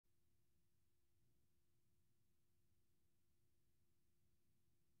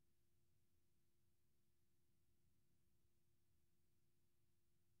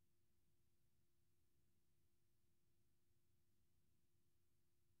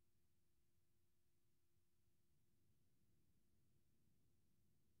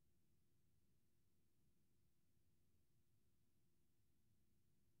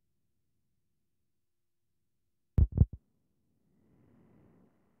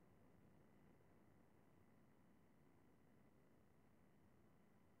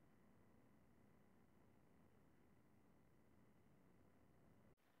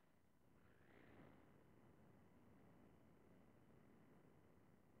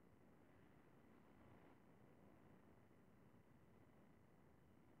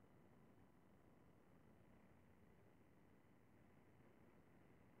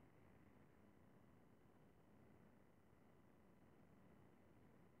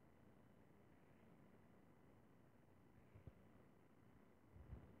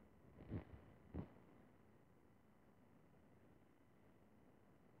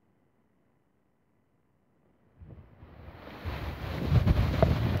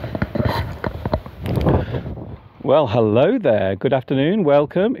Well, hello there. Good afternoon.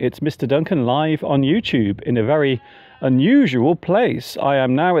 Welcome. It's Mr. Duncan live on YouTube in a very unusual place. I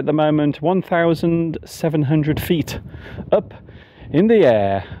am now at the moment 1,700 feet up in the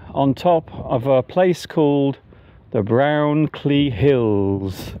air on top of a place called the Brown Clee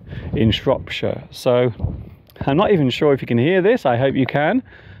Hills in Shropshire. So I'm not even sure if you can hear this. I hope you can.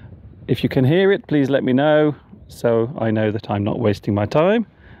 If you can hear it, please let me know so I know that I'm not wasting my time.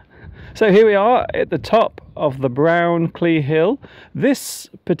 So here we are at the top of the Brown Clee Hill. This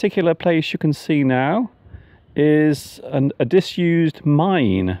particular place you can see now is a disused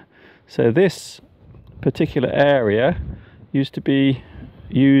mine. So this particular area used to be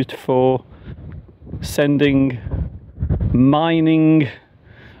used for sending mining,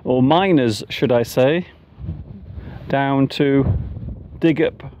 or miners should I say, down to dig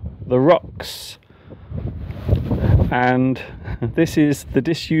up the rocks. And this is the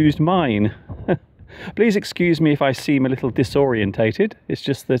disused mine. Please excuse me if I seem a little disorientated. It's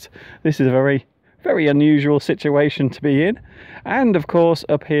just that this is a very, very unusual situation to be in. And of course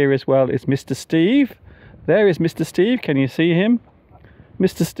up here as well is Mr. Steve. There is Mr. Steve. Can you see him?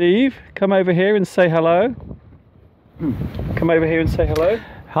 Mr. Steve, come over here and say hello. Come over here and say hello.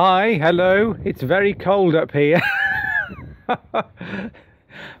 Hi, hello. It's very cold up here.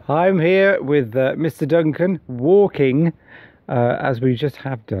 I'm here with Mr. Duncan walking, as we just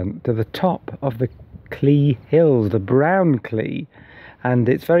have done, to the top of the Clee Hills, the Brown Clee, and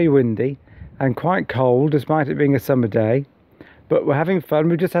it's very windy and quite cold despite it being a summer day, but we're having fun.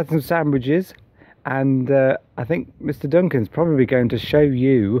 We've just had some sandwiches, and I think Mr. Duncan's probably going to show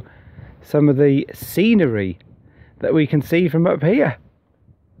you some of the scenery that we can see from up here.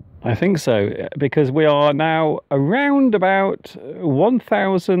 I think so, because we are now around about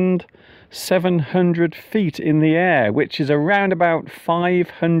 1,700 feet in the air, which is around about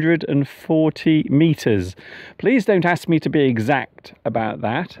 540 meters. Please don't ask me to be exact about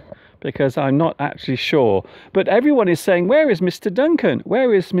that, because I'm not actually sure. But everyone is saying, where is Mr. Duncan?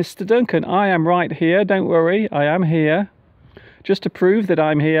 Where is Mr. Duncan? I am right here, don't worry, I am here. Just to prove that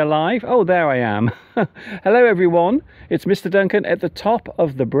I'm here live. Oh, there I am. Hello everyone, it's Mr. Duncan at the top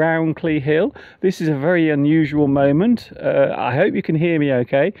of the Brown Clee Hill. This is a very unusual moment. I hope you can hear me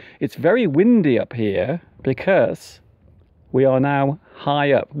okay. It's very windy up here because we are now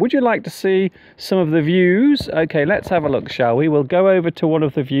high up. Would you like to see some of the views? Okay, let's have a look, shall we? We'll go over to one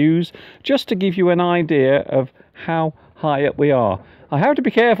of the views just to give you an idea of how high up we are. I have to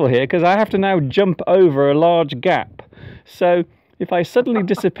be careful here because I have to now jump over a large gap. So if I suddenly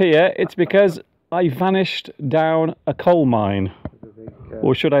disappear, it's because I vanished down a coal mine,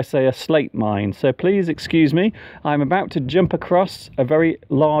 or should I say a slate mine. So please excuse me, I'm about to jump across a very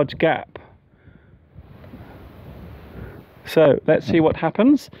large gap. So let's see what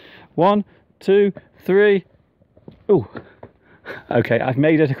happens. 1, 2, 3. Oh, okay, I've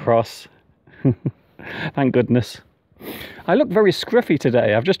made it across. Thank goodness. I look very scruffy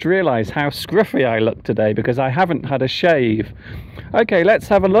today. I've just realised how scruffy I look today because I haven't had a shave. Okay, let's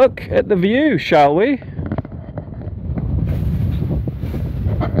have a look at the view, shall we?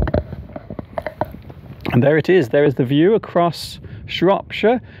 And there it is. There is the view across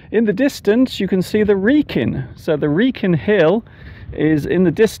Shropshire. In the distance, you can see the Wrekin. So the Wrekin Hill is in the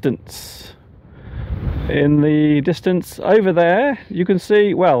distance. In the distance over there, you can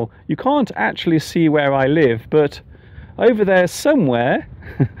see, well, you can't actually see where I live, but over there somewhere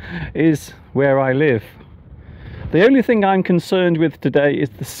is where I live. The only thing I'm concerned with today is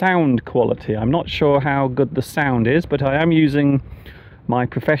the sound quality. I'm not sure how good the sound is, but I am using my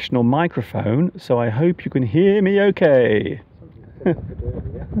professional microphone, so I hope you can hear me okay.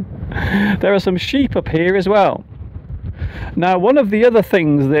 There are some sheep up here as well. Now, one of the other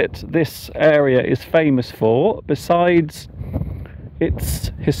things that this area is famous for, besides its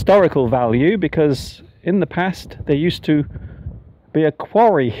historical value, because in the past there used to be a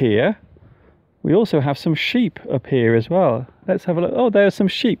quarry here, we also have some sheep up here as well. Let's have a look. Oh, there's some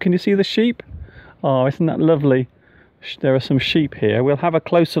sheep. Can you see the sheep? Oh, isn't that lovely? There are some sheep here. We'll have a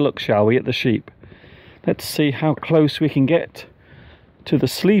closer look, shall we, at the sheep. Let's see how close we can get to the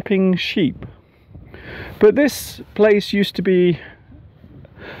sleeping sheep. But this place used to be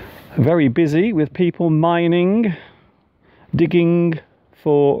very busy with people mining, digging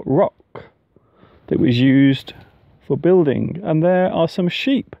for rock that was used for building, and there are some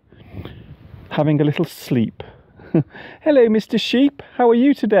sheep having a little sleep. Hello, Mr. Sheep, how are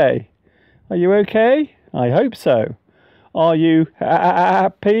you today? Are you okay? I hope so. Are you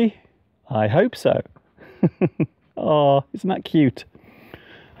happy? I hope so. Oh, isn't that cute?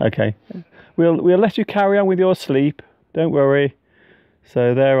 Okay, we'll let you carry on with your sleep, don't worry.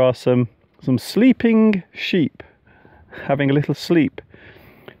 So there are some sleeping sheep having a little sleep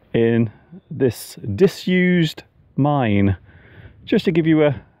in this disused mine, just to give you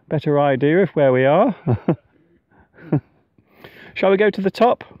a better idea of where we are. Shall we go to the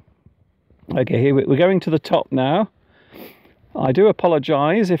top? Okay, here we're going to the top now. I do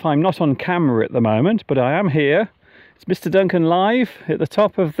apologise if I'm not on camera at the moment, but I am here. It's Mr. Duncan live at the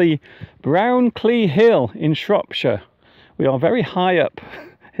top of the Brown Clee Hill in Shropshire. We are very high up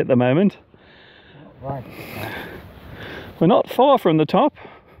at the moment. Right. We're not far from the top.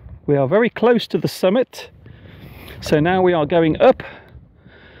 We are very close to the summit. So now we are going up.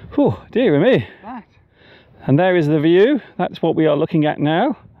 Oh, dear me. That. And there is the view. That's what we are looking at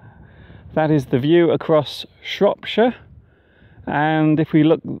now. That is the view across Shropshire. And if we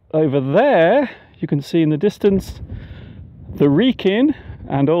look over there, you can see in the distance the Wrekin,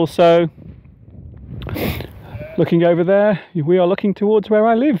 and also looking over there, we are looking towards where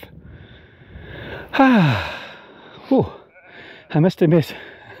I live. Oh, I must admit,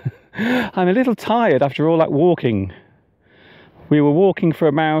 I'm a little tired after all that walking. We were walking for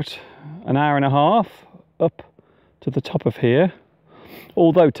about an hour and a half up to the top of here.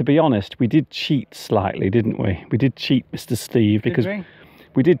 Although, to be honest, we did cheat slightly, didn't we? We did cheat Mr. Steve, because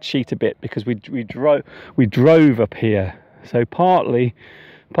we did cheat a bit, because we drove up here. So part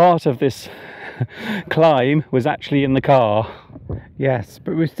of this climb was actually in the car. Yes,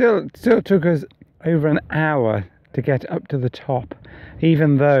 but we still took us over an hour to get up to the top,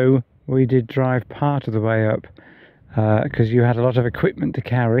 even though we did drive part of the way up, because you had a lot of equipment to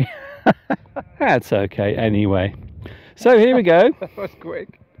carry. That's okay anyway. So here we go. That was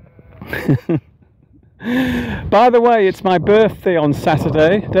quick. By the way, it's my birthday on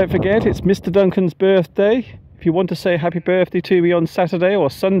Saturday. Don't forget, it's Mr. Duncan's birthday. If you want to say happy birthday to me on Saturday,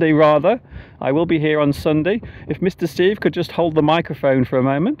 or Sunday rather, I will be here on Sunday. If Mr. Steve could just hold the microphone for a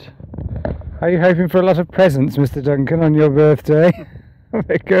moment. Are you hoping for a lot of presents, Mr. Duncan, on your birthday?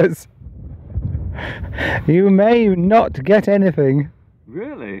 Because you may not get anything.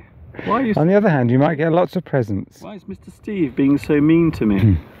 Really? Why are you... On the other hand, you might get lots of presents. Why is Mr. Steve being so mean to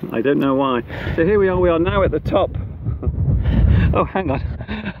me? I don't know why. So here we are now at the top. Oh, hang on.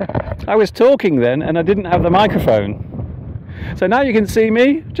 I was talking then and I didn't have the microphone. So now you can see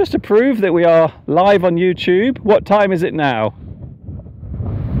me, just to prove that we are live on YouTube. What time is it now?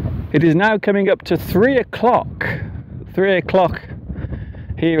 It is now coming up to 3 o'clock. 3 o'clock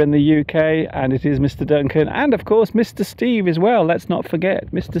here in the UK, and it is Mr. Duncan and of course Mr. Steve as well. Let's not forget,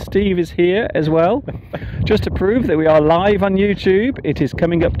 Mr. Steve is here as well, just to prove that we are live on YouTube. It is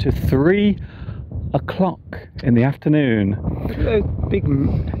coming up to 3 o'clock in the afternoon. Look at those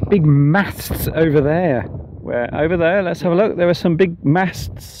big masts over there. Where? Over there? Let's have a look. There are some big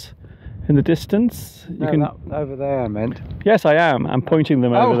masts in the distance. You can... over there I meant. Yes, I am. I'm pointing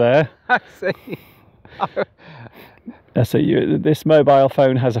them over there. I see. So this mobile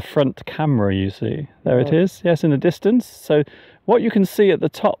phone has a front camera, you see. There it is, yes, in the distance. So what you can see at the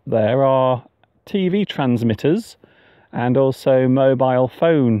top there are TV transmitters and also mobile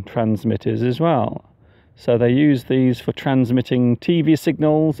phone transmitters as well. So they use these for transmitting TV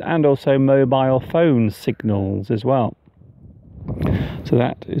signals and also mobile phone signals as well. So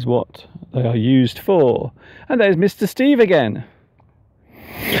that is what they are used for. And there's Mr. Steve again.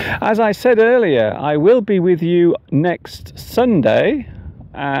 As I said earlier, I will be with you next Sunday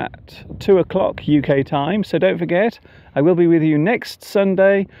at 2 o'clock UK time, so don't forget, I will be with you next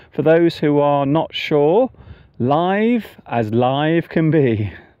Sunday, for those who are not sure, live as live can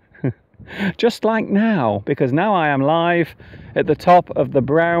be. Just like now, because now I am live at the top of the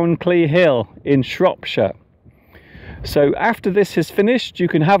Brown Clee Hill in Shropshire. So after this is finished, you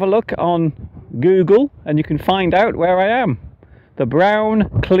can have a look on Google and you can find out where I am. The Brown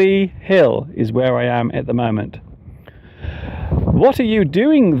Clee Hill is where I am at the moment. What are you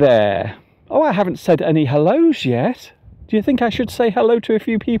doing there? Oh, I haven't said any hellos yet. Do you think I should say hello to a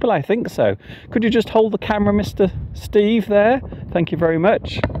few people? I think so. Could you just hold the camera, Mr. Steve, there? Thank you very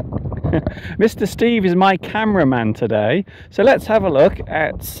much. Mr. Steve is my cameraman today. So let's have a look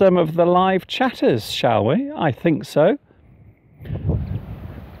at some of the live chatters, shall we? I think so.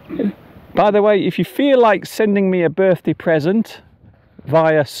 By the way, if you feel like sending me a birthday present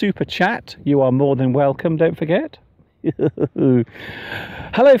via Super Chat, you are more than welcome, don't forget.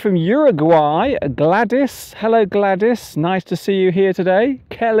 Hello from Uruguay, Gladys. Hello, Gladys. Nice to see you here today.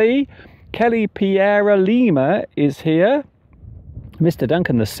 Kelly Piera Lima is here. Mr.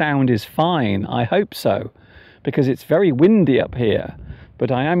 Duncan, the sound is fine. I hope so, because it's very windy up here.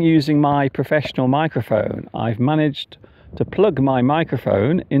 But I am using my professional microphone. I've managed to plug my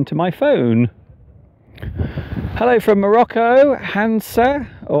microphone into my phone. Hello from Morocco, Hansa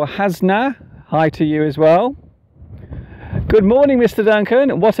or Hasna. Hi to you as well. Good morning, Mr.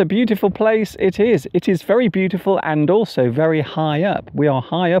 Duncan. What a beautiful place it is. It is very beautiful and also very high up. We are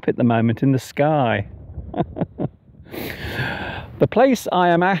high up at the moment in the sky. The place I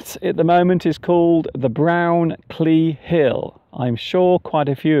am at the moment is called the Brown Clee Hill. I'm sure quite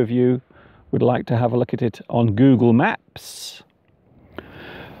a few of you would like to have a look at it on Google Maps.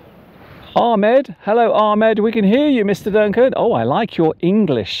 Ahmed, hello Ahmed, we can hear you, Mr. Duncan. Oh, I like your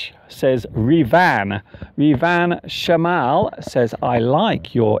English, says Rivan. Rivan Shamal says, I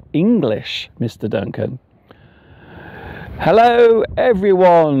like your English, Mr. Duncan. Hello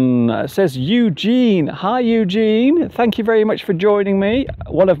everyone, says Eugene. Hi Eugene, thank you very much for joining me,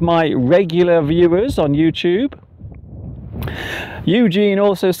 one of my regular viewers on YouTube. Eugene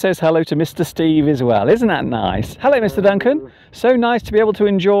also says hello to Mr. Steve as well. Isn't that nice? Hello Mr. Duncan. So nice to be able to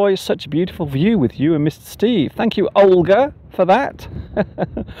enjoy such a beautiful view with you and Mr. Steve. Thank you Olga for that.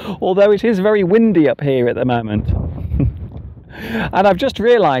 Although it is very windy up here at the moment. And I've just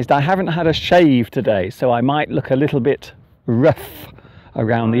realised I haven't had a shave today, so I might look a little bit rough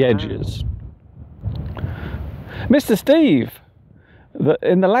around the edges. Mr. Steve,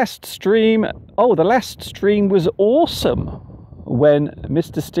 in the last stream, the last stream was awesome when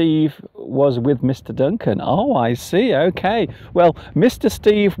Mr. Steve was with Mr. Duncan. Oh, I see. Okay. Well, Mr.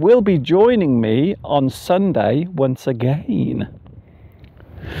 Steve will be joining me on Sunday once again.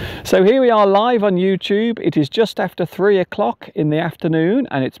 So here we are live on YouTube. It is just after 3 o'clock in the afternoon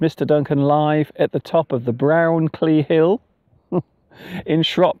and it's Mr. Duncan live at the top of the Brown Clee Hill in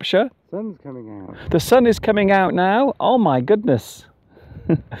Shropshire. Sun's coming out. The sun is coming out now. Oh my goodness.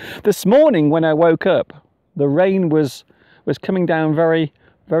 This morning when I woke up, the rain was coming down very,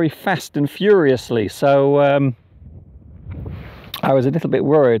 very fast and furiously. So I was a little bit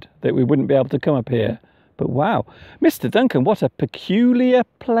worried that we wouldn't be able to come up here. But wow, Mr. Duncan, what a peculiar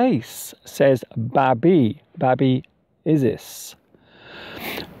place, says Babi. Babi Isis.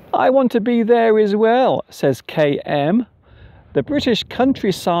 I want to be there as well, says KM. The British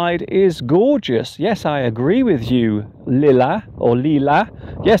countryside is gorgeous. Yes, I agree with you, Lila or Lila.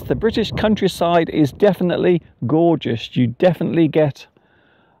 Yes, the British countryside is definitely gorgeous. You definitely get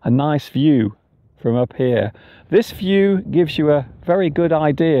a nice view from up here. This view gives you a very good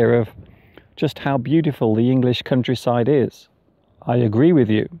idea of just how beautiful the English countryside is. I agree with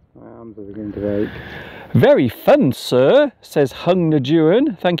you. My arms are beginning to ache. Very fun, sir, says Hung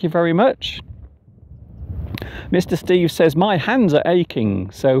Najuan. Thank you very much. Mr. Steve says, my hands are aching,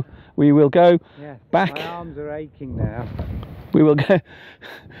 so we will go back. My arms are aching now. We will go.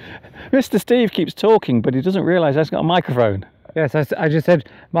 Mr. Steve keeps talking, but he doesn't realise he's got a microphone. Yes, I just said,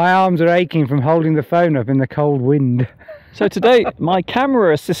 my arms are aching from holding the phone up in the cold wind. So today, my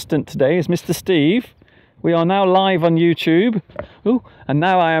camera assistant today is Mr. Steve. We are now live on YouTube. Ooh, and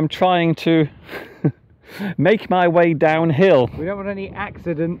now I am trying to make my way downhill. We don't want any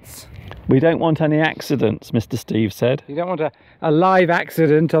accidents. We don't want any accidents, Mr. Steve said. You don't want a live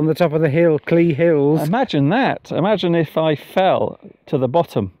accident on the top of the hill, Clee Hills. Imagine that. Imagine if I fell to the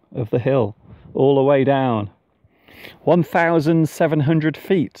bottom of the hill, all the way down. 1,700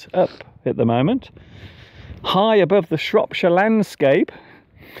 feet up at the moment, high above the Shropshire landscape,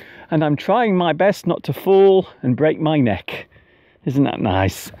 and I'm trying my best not to fall and break my neck. Isn't that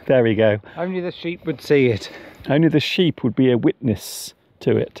nice? There we go. Only the sheep would see it. Only the sheep would be a witness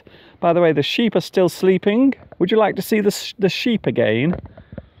to it. By the way, the sheep are still sleeping. Would you like to see the sheep again?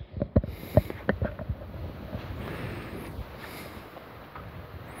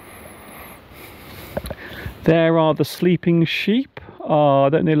 There are the sleeping sheep. Oh,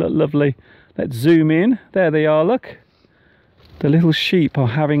 don't they look lovely? Let's zoom in. There they are, look. The little sheep are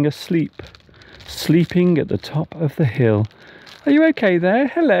having a sleep. Sleeping at the top of the hill. Are you okay there?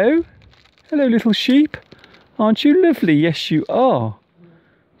 Hello. Hello, little sheep. Aren't you lovely? Yes, you are.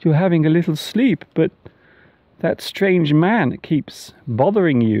 You're having a little sleep, but that strange man keeps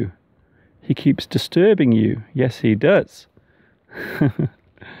bothering you. He keeps disturbing you. Yes, he does.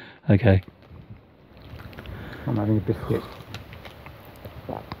 Okay. I'm having a biscuit.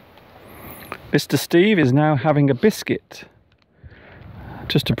 Mr. Steve is now having a biscuit.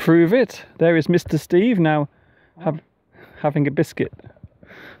 Just to prove it, there is Mr. Steve now having a biscuit.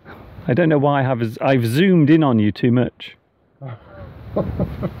 I don't know why I've zoomed in on you too much.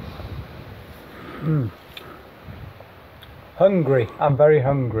 Hungry. I'm very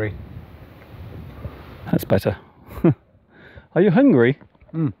hungry. That's better. Are you hungry?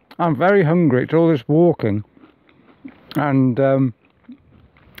 I'm very hungry. It's all this walking. And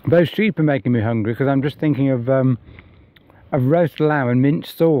those sheep are making me hungry because I'm just thinking of roast lamb and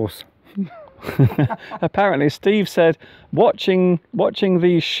minced sauce. Apparently Steve said watching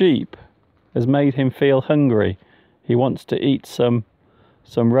these sheep has made him feel hungry. He wants to eat some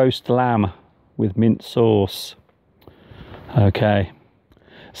roast lamb with mint sauce. Okay,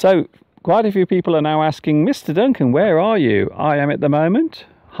 so quite a few people are now asking, Mr. Duncan, where are you? I am at the moment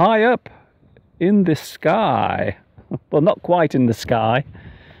high up in the sky. Well, not quite in the sky,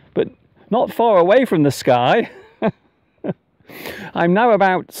 but not far away from the sky. I'm now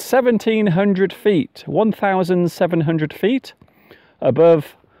about 1,700 feet, 1,700 feet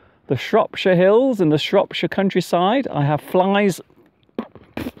above the Shropshire Hills and the Shropshire countryside. I have flies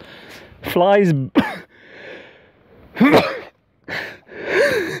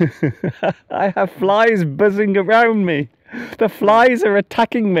I have flies buzzing around me. The flies are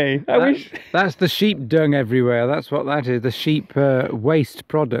attacking me. That's the sheep dung everywhere. That's what that is, the sheep waste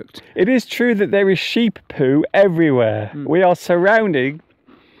product. It is true that there is sheep poo everywhere. We are surrounding.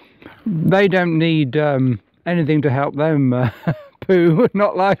 They don't need anything to help them poo,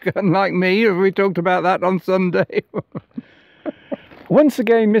 unlike me. We talked about that on Sunday. Once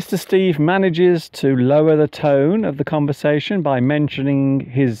again, Mr. Steve manages to lower the tone of the conversation by mentioning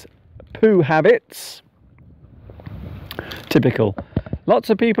his poo habits. Typical. Lots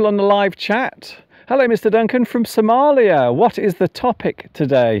of people on the live chat. Hello, Mr. Duncan from Somalia. What is the topic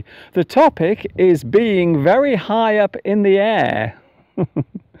today? The topic is being very high up in the air.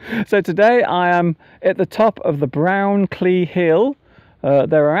 So today I am at the top of the Brown Clee Hill.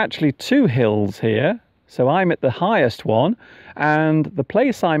 There are actually two hills here. So I'm at the highest one, and the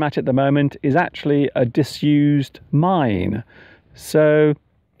place I'm at the moment is actually a disused mine. So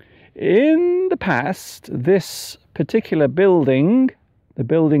in the past, this particular building, the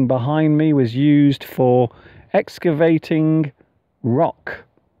building behind me, was used for excavating rock.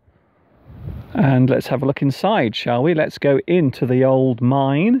 And let's have a look inside, shall we? Let's go into the old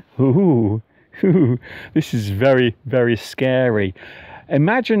mine. Ooh, this is very, very scary.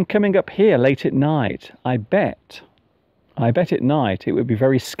 Imagine coming up here late at night. I bet at night it would be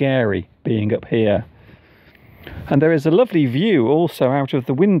very scary being up here. And there is a lovely view also out of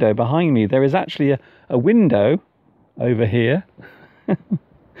the window behind me. There is actually a window over here.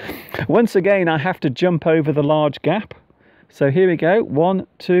 Once again, I have to jump over the large gap. So here we go. 1,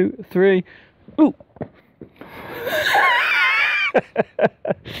 2, 3. Ooh!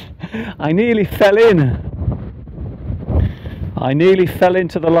 I nearly fell in. I nearly fell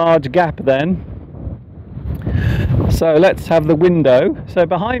into the large gap then. So let's have the window. So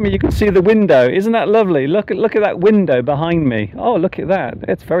behind me you can see the window. Isn't that lovely? Look at that window behind me. Oh, look at that.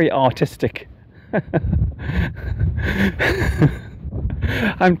 It's very artistic.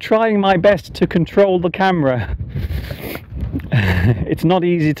 I'm trying my best to control the camera. It's not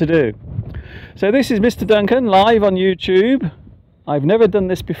easy to do. So this is Mr. Duncan live on YouTube. I've never done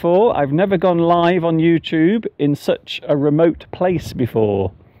this before. I've never gone live on YouTube in such a remote place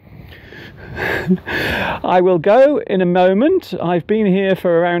before. I will go in a moment. I've been here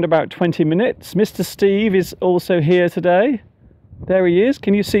for around about 20 minutes. Mr. Steve is also here today. There he is.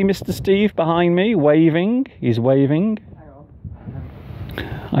 Can you see Mr. Steve behind me waving? He's waving.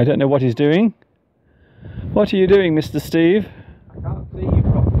 I don't know what he's doing. What are you doing, Mr. Steve? I can't see you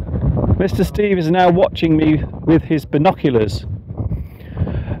properly. Mr. Steve is now watching me with his binoculars.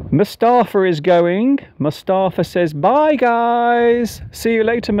 Mustafa is going. Mustafa says, bye guys. See you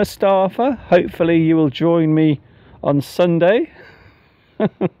later, Mustafa. Hopefully you will join me on Sunday.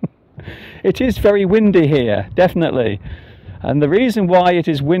 It is very windy here, definitely. And the reason why it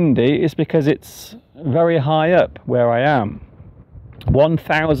is windy is because it's very high up where I am.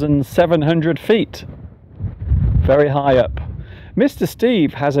 1,700 feet. Very high up. Mr.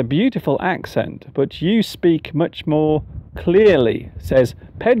 Steve has a beautiful accent, but you speak much more clearly, says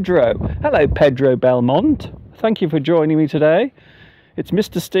Pedro. Hello, Pedro Belmont. Thank you for joining me today. It's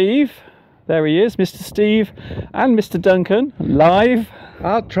Mr. Steve. There he is, Mr. Steve and Mr. Duncan, live.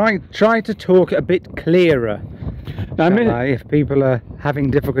 I'll try to talk a bit clearer. Now, if people are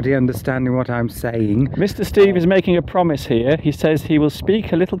having difficulty understanding what I'm saying. Mr. Steve is making a promise here. He says he will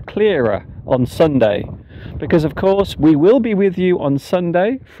speak a little clearer on Sunday. Because, of course, we will be with you on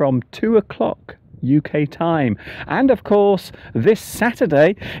Sunday from 2 o'clock UK time. And, of course, this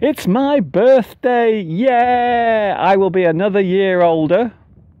Saturday, it's my birthday. Yeah! I will be another year older.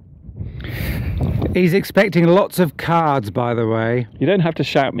 He's expecting lots of cards, by the way. You don't have to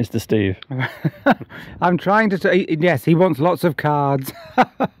shout, Mr. Steve. I'm trying to say, yes, he wants lots of cards.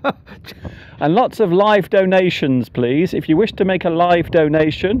 And lots of live donations, please. If you wish to make a live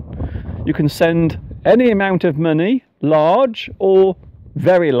donation, you can send any amount of money, large or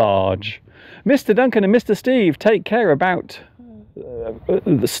very large. Mr. Duncan and Mr. Steve, take care about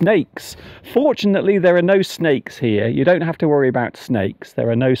the snakes. Fortunately, there are no snakes here. You don't have to worry about snakes. There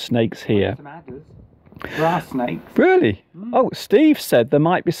are no snakes here. Grass snakes. Really? Oh, Steve said there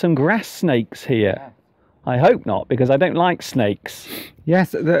might be some grass snakes here. Yeah. I hope not, because I don't like snakes.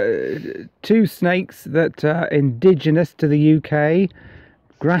 Yes, the two snakes that are indigenous to the UK,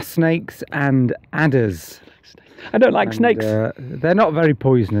 grass snakes and adders. I don't like And, snakes. they're not very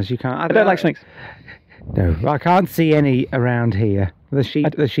poisonous. You can't. I don't like snakes. No, I can't see any around here. The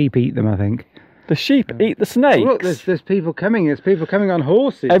sheep eat them, I think. The sheep eat the snakes. Oh, look, there's people coming. There's people coming on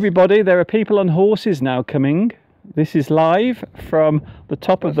horses. Everybody, there are people on horses now coming. This is live from the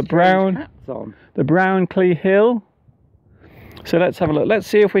top of the Brown Clee Hill. So let's have a look. Let's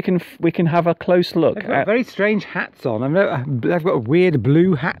see if we can have a close look. They've got very strange hats on. They've got weird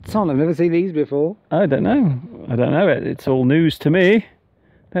blue hats on. I've never seen these before. I don't know. It's all news to me.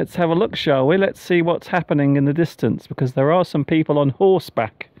 Let's have a look, shall we? Let's see what's happening in the distance, because there are some people on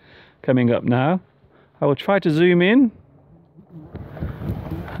horseback coming up now. I will try to zoom in.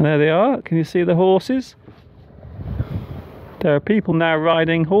 There they are. Can you see the horses? There are people now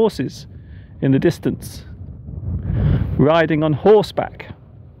riding horses in the distance, riding on horseback.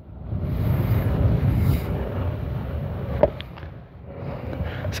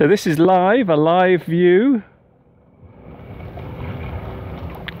 So this is live, a live view.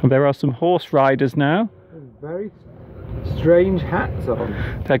 There are some horse riders now. Very strange hats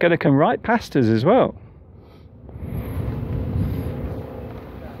on. They're going to come right past us as well.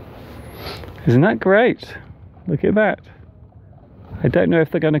 Isn't that great? Look at that. I don't know if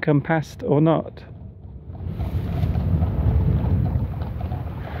they're going to come past or not.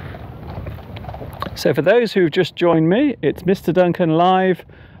 So for those who've just joined me, it's Mr. Duncan live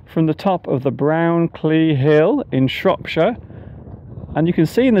from the top of the Brown Clee Hill in Shropshire. And you can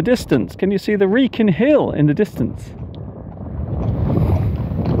see in the distance, can you see the Wrekin Hill in the distance?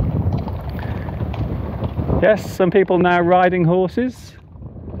 Yes, some people now riding horses.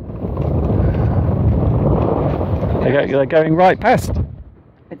 They're going right past.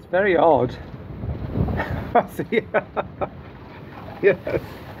 It's very odd. Yes.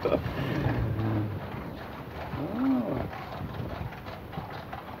 Oh.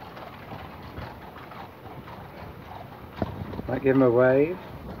 Might give him a wave.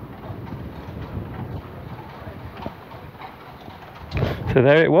 So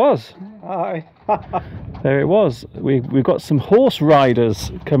there it was. Hi. There it was. We've got some horse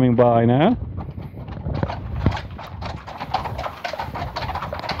riders coming by now.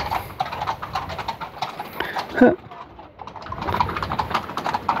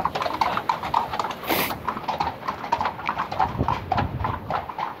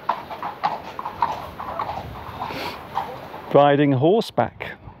 Riding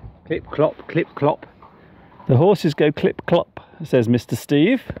horseback. Clip clop, clip clop. The horses go clip clop, says Mr.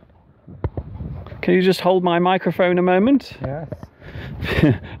 Steve. Can you just hold my microphone a moment? Yes.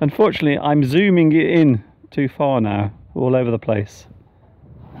 Unfortunately, I'm zooming it in too far now, all over the place.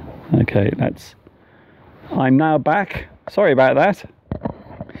 Okay, I'm now back. Sorry about that.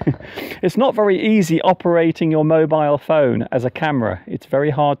 It's not very easy operating your mobile phone as a camera. It's very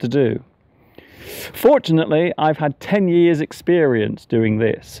hard to do. Fortunately, I've had 10 years experience doing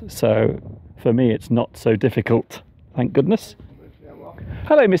this, so for me it's not so difficult. Thank goodness.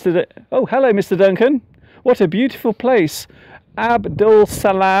 Hello, hello, Mr. Duncan. What a beautiful place. Abdul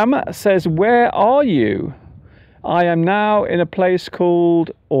Salam says, where are you? I am now in a place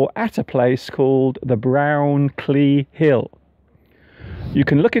called, or at a place called, the Brown Clee Hill. You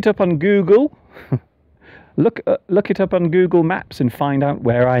can look it up on Google. Look it up on Google Maps and find out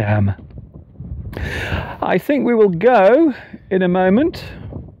where I am. I think we will go in a moment.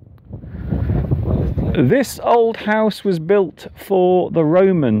 This old house was built for the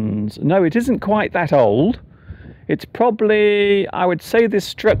Romans. No, it isn't quite that old. It's probably, I would say this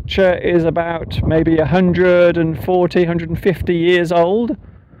structure is about maybe 140, 150 years old.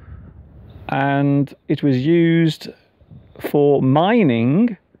 And it was used for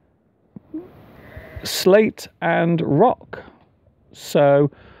mining slate and rock.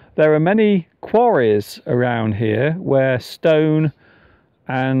 So there are many quarries around here where stone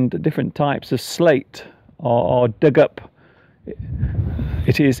and different types of slate are dug up.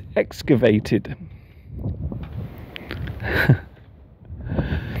 It is excavated.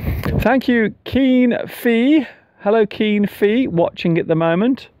 Thank you, Keen Fee. Hello, Keen Fee, watching at the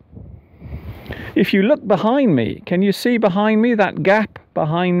moment. If you look behind me, can you see behind me, that gap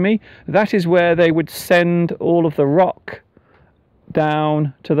behind me? That is where they would send all of the rock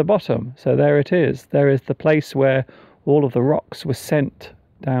down to the bottom. So there it is. There is the place where all of the rocks were sent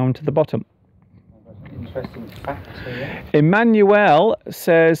down to the bottom. Interesting fact here. Emmanuel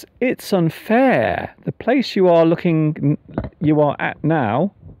says, it's unfair. The place you are at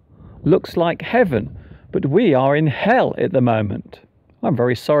now looks like heaven. but we are in hell at the moment. I'm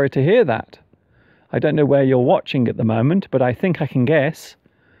very sorry to hear that. I don't know where you're watching at the moment, but I think I can guess.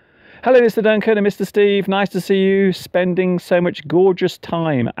 Hello, Mr. Duncan and Mr. Steve. Nice to see you spending so much gorgeous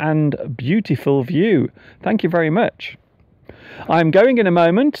time and beautiful view. Thank you very much. I'm going in a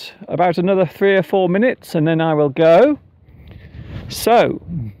moment, about another 3 or 4 minutes, and then I will go. So,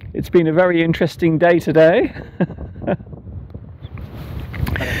 it's been a very interesting day today.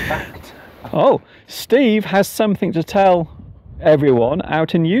 Oh, Steve has something to tell everyone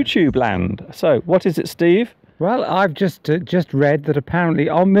out in YouTube land. So, what is it, Steve? Well, I've just read that apparently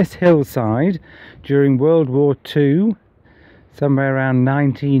on this hillside during World War II, somewhere around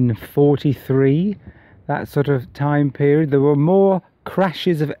 1943, that sort of time period, there were more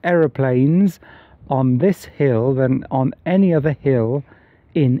crashes of aeroplanes on this hill than on any other hill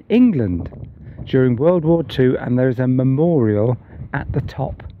in England during World War II, and there's a memorial at the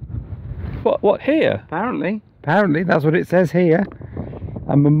top. What here? Apparently, that's what it says here.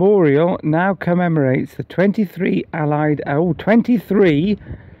 A memorial now commemorates the 23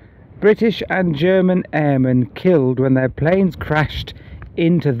 British and German airmen killed when their planes crashed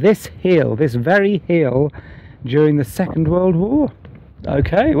into this hill, this very hill, during the Second World War.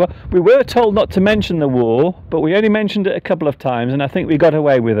 Okay, well, we were told not to mention the war, but we only mentioned it a couple of times, and I think we got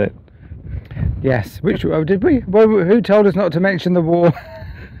away with it. Yes, did we? Well, who told us not to mention the war?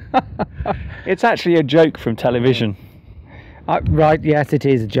 It's actually a joke from television. Right, yes, it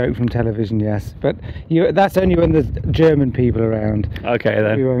is a joke from television, yes. But that's only when there's German people around. Okay,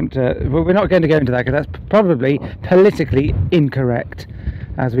 then. We won't. We're not going to go into that because that's probably politically incorrect,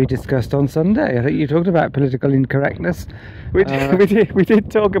 as we discussed on Sunday. I think you talked about political incorrectness. We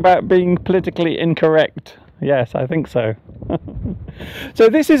did talk about being politically incorrect. Yes, I think so. So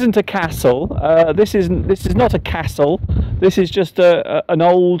this isn't a castle. This is not a castle. This is just an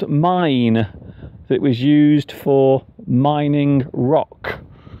old mine that was used for mining rock,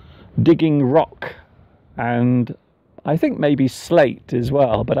 digging rock, and I think maybe slate as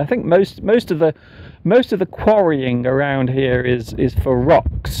well. But I think most of the quarrying around here is for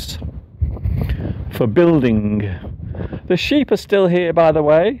rocks, for building. The sheep are still here, by the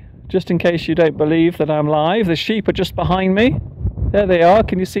way, just in case you don't believe that I'm live. The sheep are just behind me. There they are.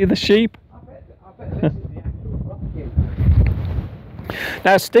 Can you see the sheep? I bet this is the actual rock here.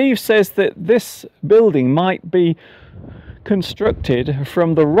 Now, Steve says that this building might be constructed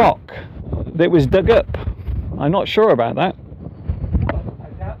from the rock that was dug up. I'm not sure about that. I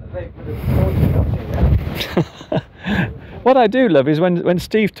doubt that they would have brought it up here. What I do love is when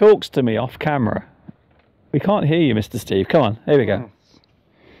Steve talks to me off camera. We can't hear you, Mr. Steve. Come on, here we go.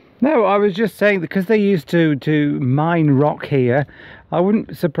 No, I was just saying, because they used to mine rock here, I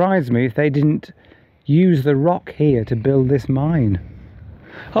wouldn't surprise me if they didn't use the rock here to build this mine.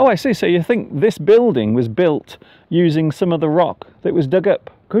 Oh, I see. So you think this building was built using some of the rock that was dug up?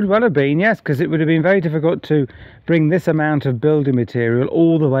 Could well have been, yes, because it would have been very difficult to bring this amount of building material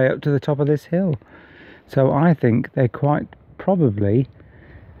all the way up to the top of this hill. So I think they're quite probably...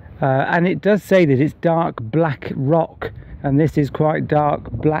 and it does say that it's dark black rock, and this is quite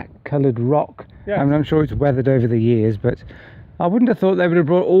dark black coloured rock. Yes. I mean, I'm sure it's weathered over the years, but I wouldn't have thought they would have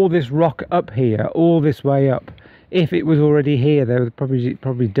brought all this rock up here, all this way up. If it was already here, they would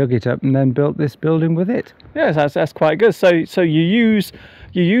probably dug it up and then built this building with it. Yes, that's quite good. So you use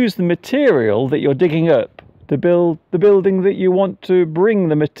the material that you're digging up to build the building that you want to bring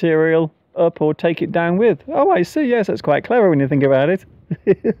the material up or take it down with. Oh, I see. Yes, that's quite clever when you think about it.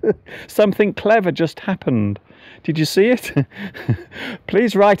 Something clever just happened. Did you see it?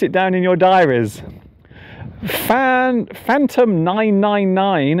 Please write it down in your diaries.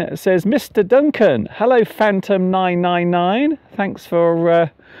 Phantom999 says, Mr. Duncan. Hello, Phantom999. Thanks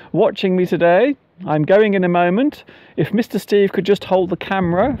for watching me today. I'm going in a moment. If Mr. Steve could just hold the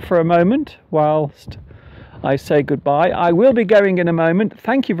camera for a moment whilst I say goodbye. I will be going in a moment.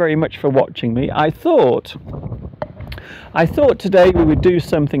 Thank you very much for watching me. I thought today we would do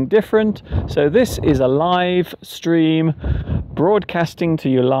something different. So this is a live stream broadcasting to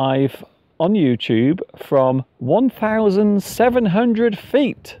you live on YouTube from 1,700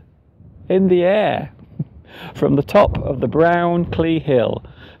 feet in the air from the top of the Brown Clee Hill.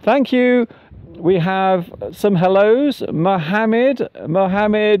 Thank you. We have some hellos. Mohammed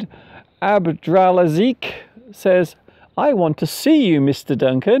Abdralazik says, I want to see you, Mr.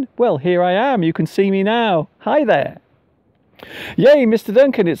 Duncan. Well, here I am. You can see me now. Hi there. Yay, Mr.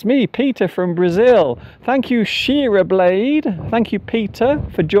 Duncan, it's me, Peter from Brazil. Thank you, Shearer Blade. Thank you, Peter,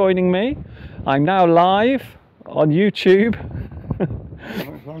 for joining me. I'm now live on YouTube.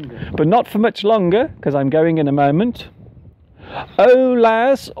 But not for much longer, because I'm going in a moment.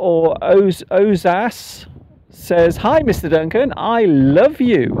 Olaz or Ozas says, "Hi, Mr. Duncan, I love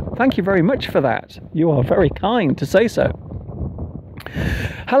you." Thank you very much for that. You are very kind to say so.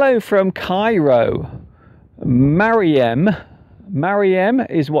 Hello from Cairo. Mariam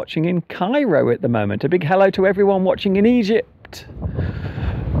is watching in Cairo at the moment. A big hello to everyone watching in Egypt.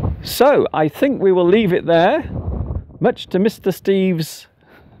 So I think we will leave it there, much to Mr. Steve's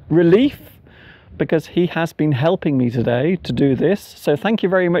relief, because he has been helping me today to do this. So thank you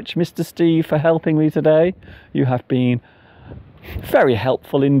very much, Mr. Steve, for helping me today. You have been very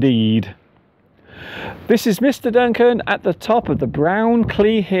helpful indeed. This is Mr. Duncan at the top of the Brown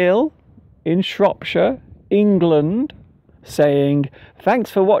Clee Hill in Shropshire, England, saying thanks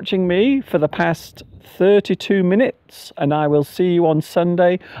for watching me for the past 32 minutes, and I will see you on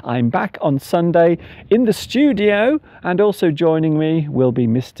Sunday. I'm back on Sunday in the studio, and also joining me will be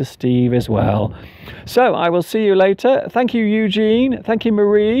Mr. Steve as well. So I will see you later. Thank you, Eugene. Thank you,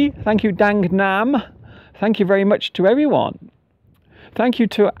 Marie. Thank you, Dang Nam. Thank you very much to everyone. Thank you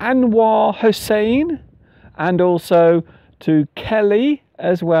to Anwar Hussein, and also to Kelly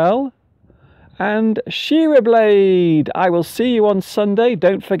as well. And Shira Blade, I will see you on Sunday.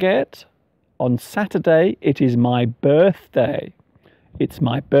 Don't forget, on Saturday, it is my birthday. It's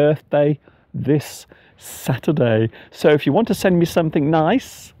my birthday this Saturday. So if you want to send me something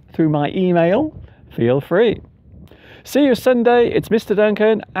nice through my email, feel free. See you Sunday. It's Mr.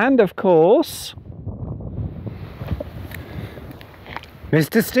 Duncan. And of course,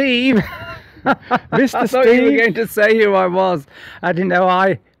 Mr. Steve. Mr. I thought you were going to say who I was. I didn't know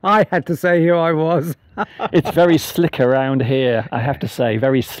I had to say who I was. It's very slick around here, I have to say.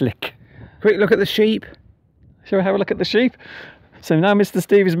 Very slick. Quick look at the sheep. Shall we have a look at the sheep? So now Mr.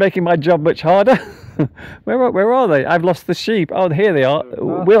 Steve is making my job much harder. Where are they? I've lost the sheep. Oh, here they are.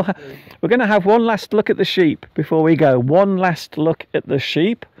 We're going to have one last look at the sheep before we go. One last look at the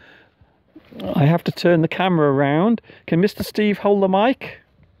sheep. I have to turn the camera around. Can Mr. Steve hold the mic?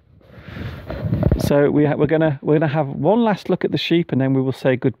 So we're gonna have one last look at the sheep, and then we will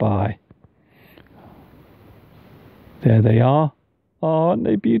say goodbye. There they are. Oh, aren't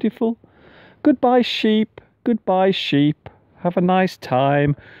they beautiful? Goodbye, sheep. Goodbye, sheep. Have a nice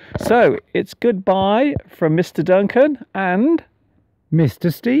time. So it's goodbye from Mr. Duncan and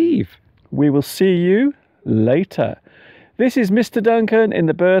Mr. Steve. We will see you later. This is Mr. Duncan in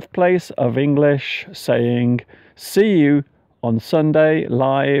the birthplace of English, saying see you on Sunday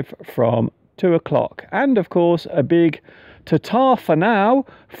live from 2 o'clock. And of course, a big ta-ta for now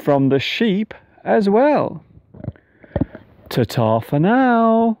from the sheep as well. Ta-ta for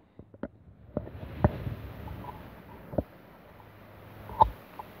now.